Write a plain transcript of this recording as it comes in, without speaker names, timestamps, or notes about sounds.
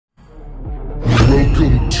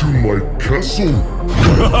Welcome to my castle, my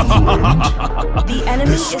friend.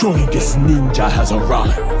 The strongest ninja has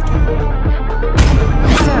arrived.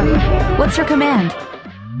 Sir, what's your command?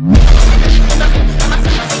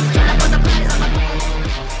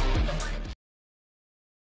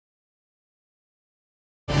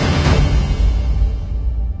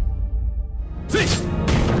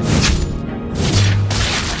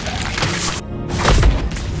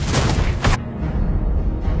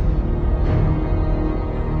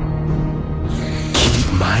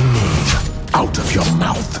 Out of your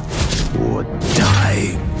mouth, or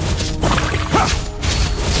die.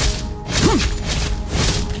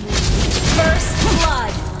 First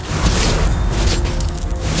blood.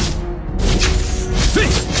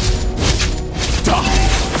 Die.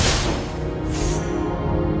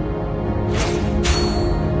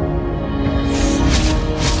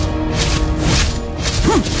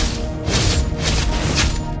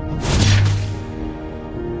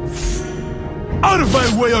 Out of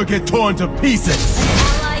my way or get torn to pieces! An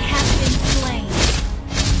ally has been slain.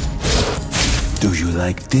 Do you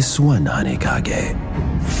like this one, Hanikage?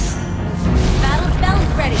 Battle spell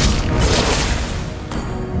is ready.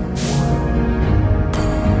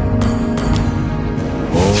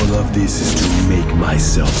 All of this is to make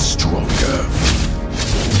myself stronger.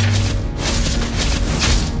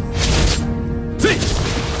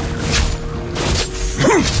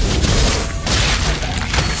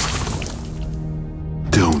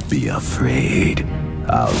 Don't be afraid.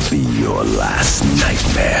 I'll be your last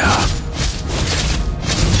nightmare.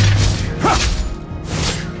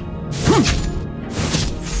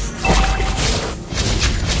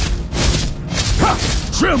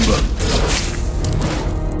 Tremble!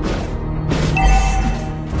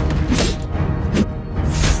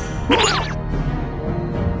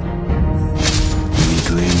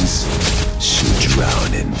 Weaklings should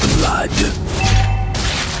drown in blood.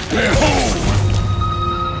 Behold!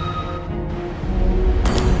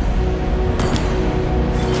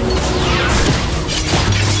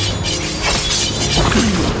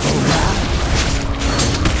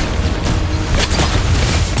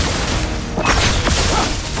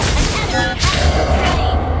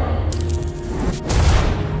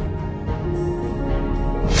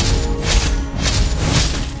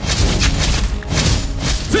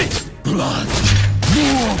 Blood!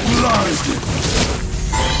 More blood!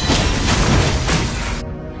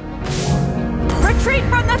 Retreat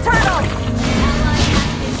from the turtle!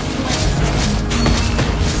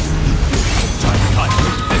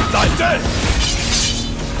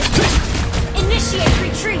 Initiate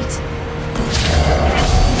retreat!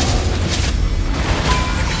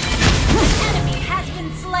 Enemy has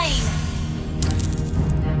been slain!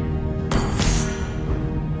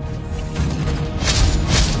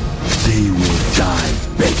 They will die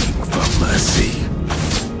begging for mercy.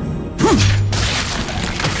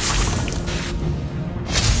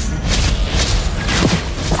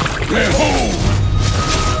 Behold!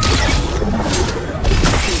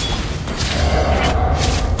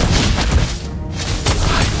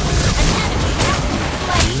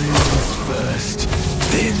 Limbs first,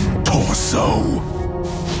 then torso.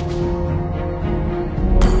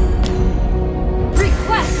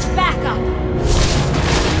 Request backup!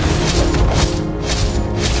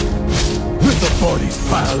 Let the bodies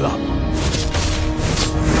pile up.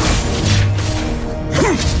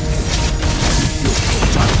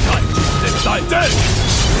 Dead.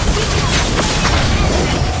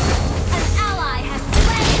 An ally has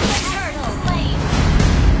slain the turtle.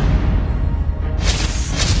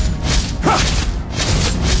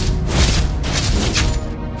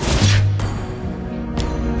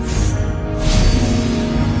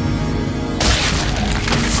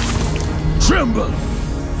 Tremble!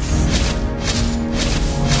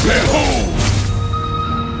 Behold!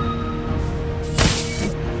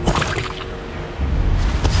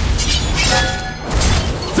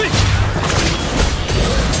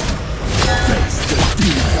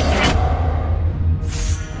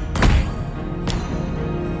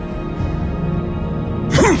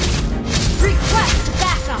 Request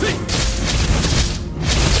backup!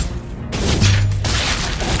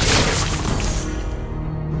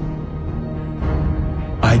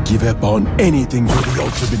 I give up on anything for the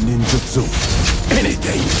ultimate ninjutsu.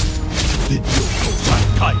 Anything!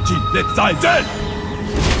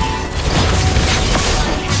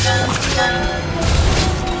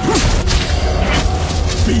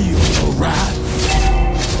 Feel the wrath!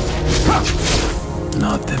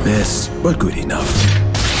 Not the best, but good enough.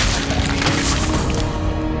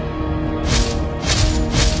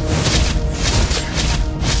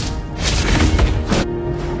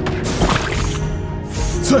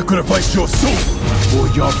 Sacrifice your soul or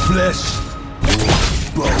your flesh or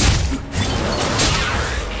both.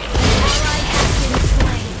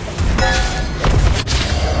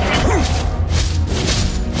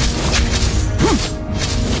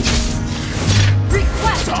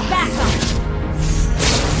 Request backup.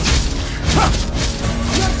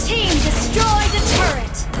 Your team destroyed a turret.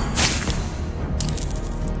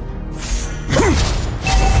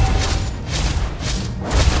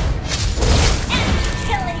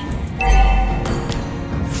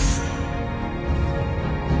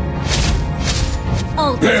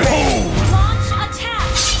 Behold! Launch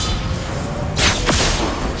attack!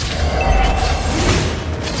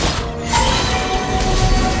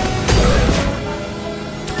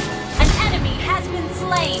 An enemy has been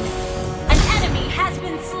slain! An enemy has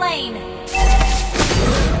been slain!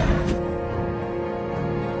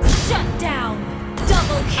 Shut down!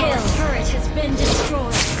 Double kill! Our turret has been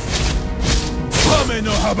destroyed! Kame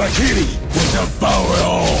no Habakiri will devour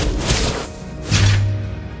all!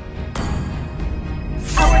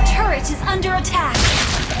 Our turret is under attack!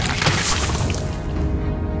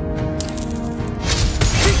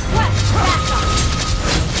 Request backup!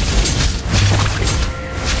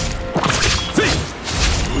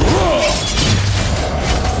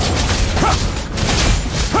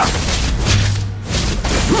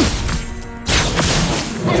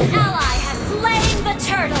 An ally has slain the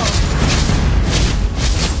turtle!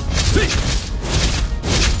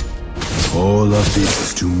 All of this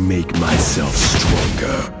is to make myself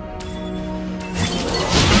stronger.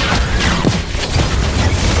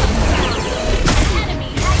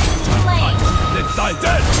 Enemy has been slain! Let's die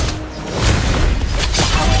dead!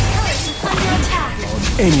 Our turret is under attack!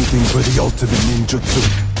 Anything for the ultimate ninjutsu.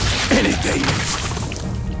 Anything!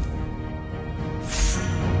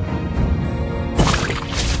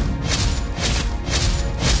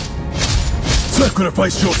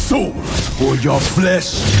 Sacrifice your soul or your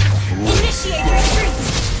flesh. Initiate retreat!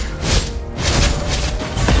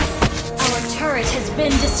 Our turret has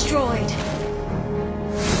been destroyed.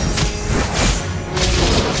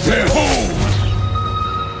 Behold!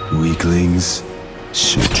 Weaklings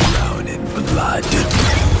should drown in blood.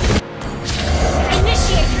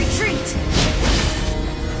 Initiate retreat!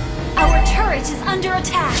 Our turret is under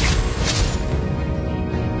attack.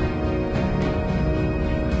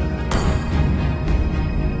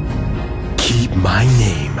 Keep my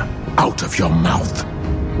name out of your mouth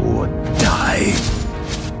or die.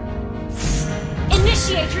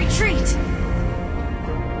 Initiate retreat!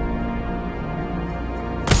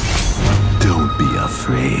 Don't be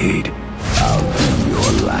afraid. I'll be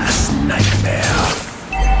your last nightmare.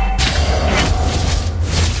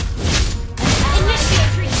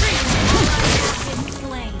 Initiate retreat! Has been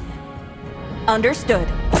slain. Understood.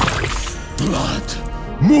 Blood.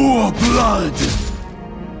 More blood!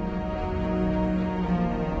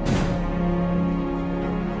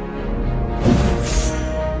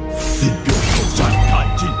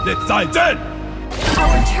 Let's die dead!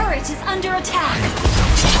 Our turret is under attack.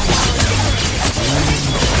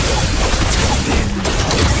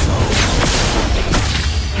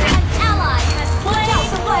 An ally has slain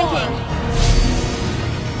the Viking.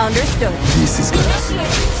 Understood. This is gonna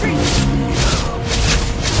Initiate retreat.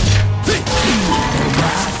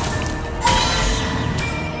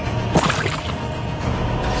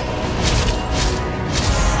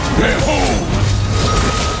 Behold!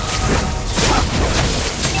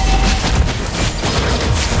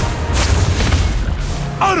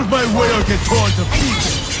 Out of my way or get torn to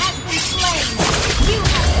pieces! Has been slain. You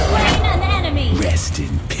have slain an enemy. Rest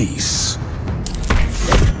in peace.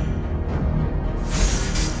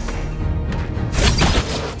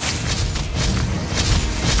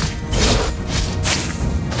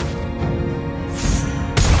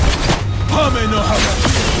 Hame no Hama!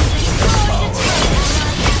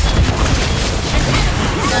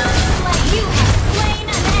 You have slain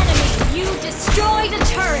an enemy. You destroyed a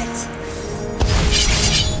turret.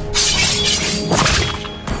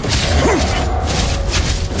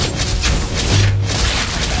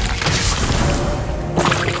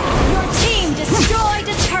 Your team destroyed a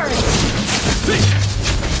turret.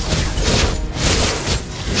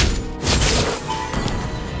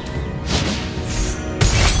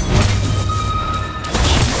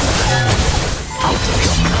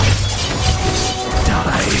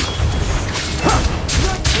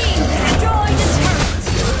 Your team destroyed a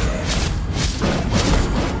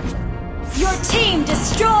turret. Your team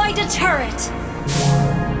destroyed a turret.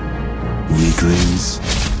 Weaklings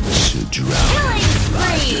should drown. Killing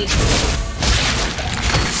spree.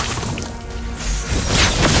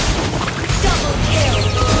 Double kill.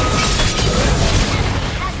 Enemy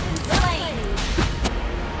has been slain.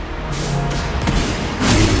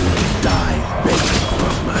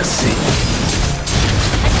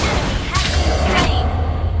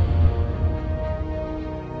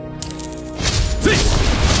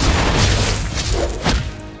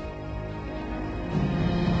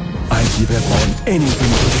 give up on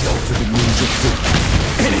anything for the ultimate ninjutsu.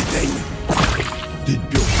 Anything! Did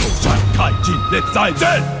Byoto-san Kaijin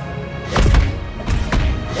Netzaizen!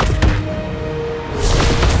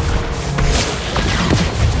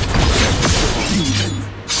 Demon!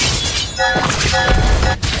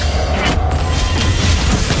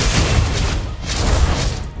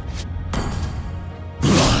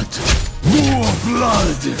 Blood! More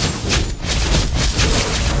blood!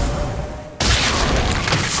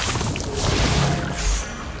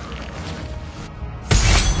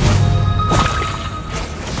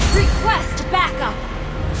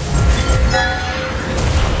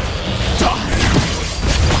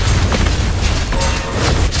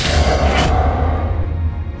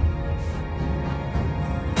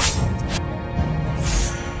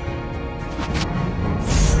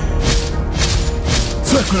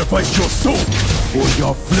 Sacrifice your soul, or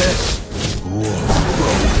your flesh was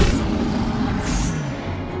broken.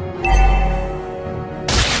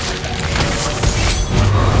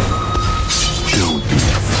 Don't be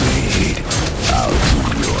afraid. I'll be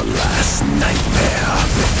your last nightmare.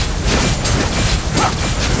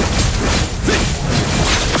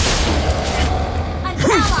 An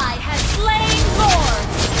ally has slain Lord!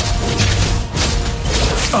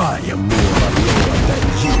 I am more alone than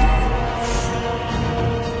you.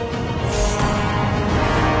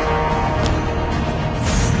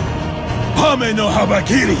 Hame no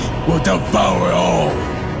Habakiri will devour all!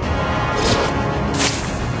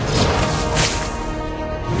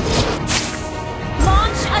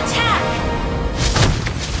 Launch attack!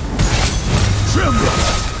 Tremble!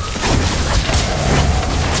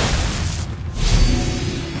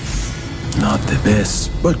 Not the best,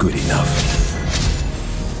 but good enough.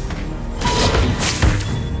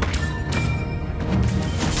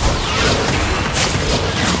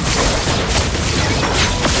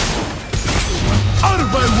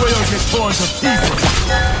 Get torn to pieces!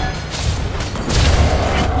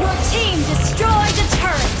 Your team destroyed the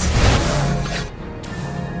turret!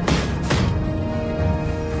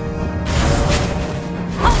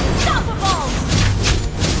 Unstoppable!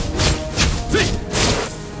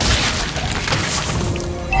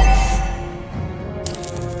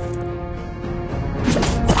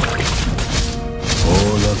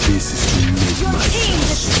 All of this is to make Your my team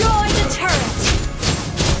destroyed the turret!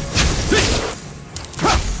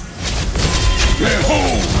 Get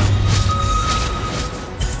home!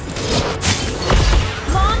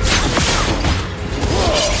 Launch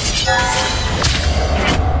attack!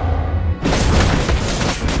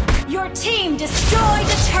 Your team destroyed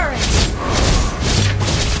the turret!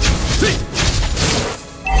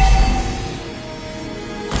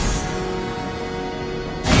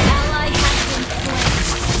 An ally has been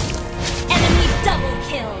slain. Enemy double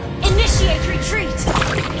kill. Initiate retreat!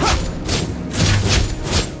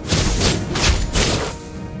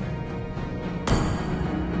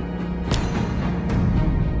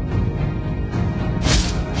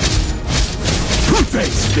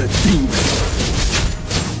 Face the demon!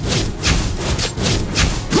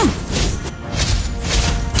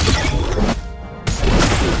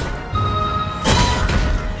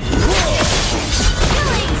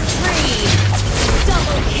 Killing spree!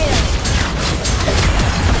 Double kill!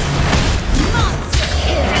 Monster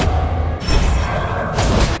kill!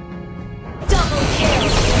 Double kill!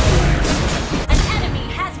 An enemy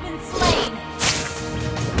has been slain!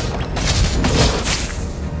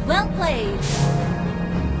 Well played!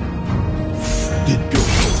 Did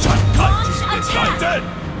Byoto-san Kaijin Launch attack!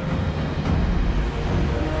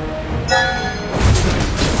 Netzaizen!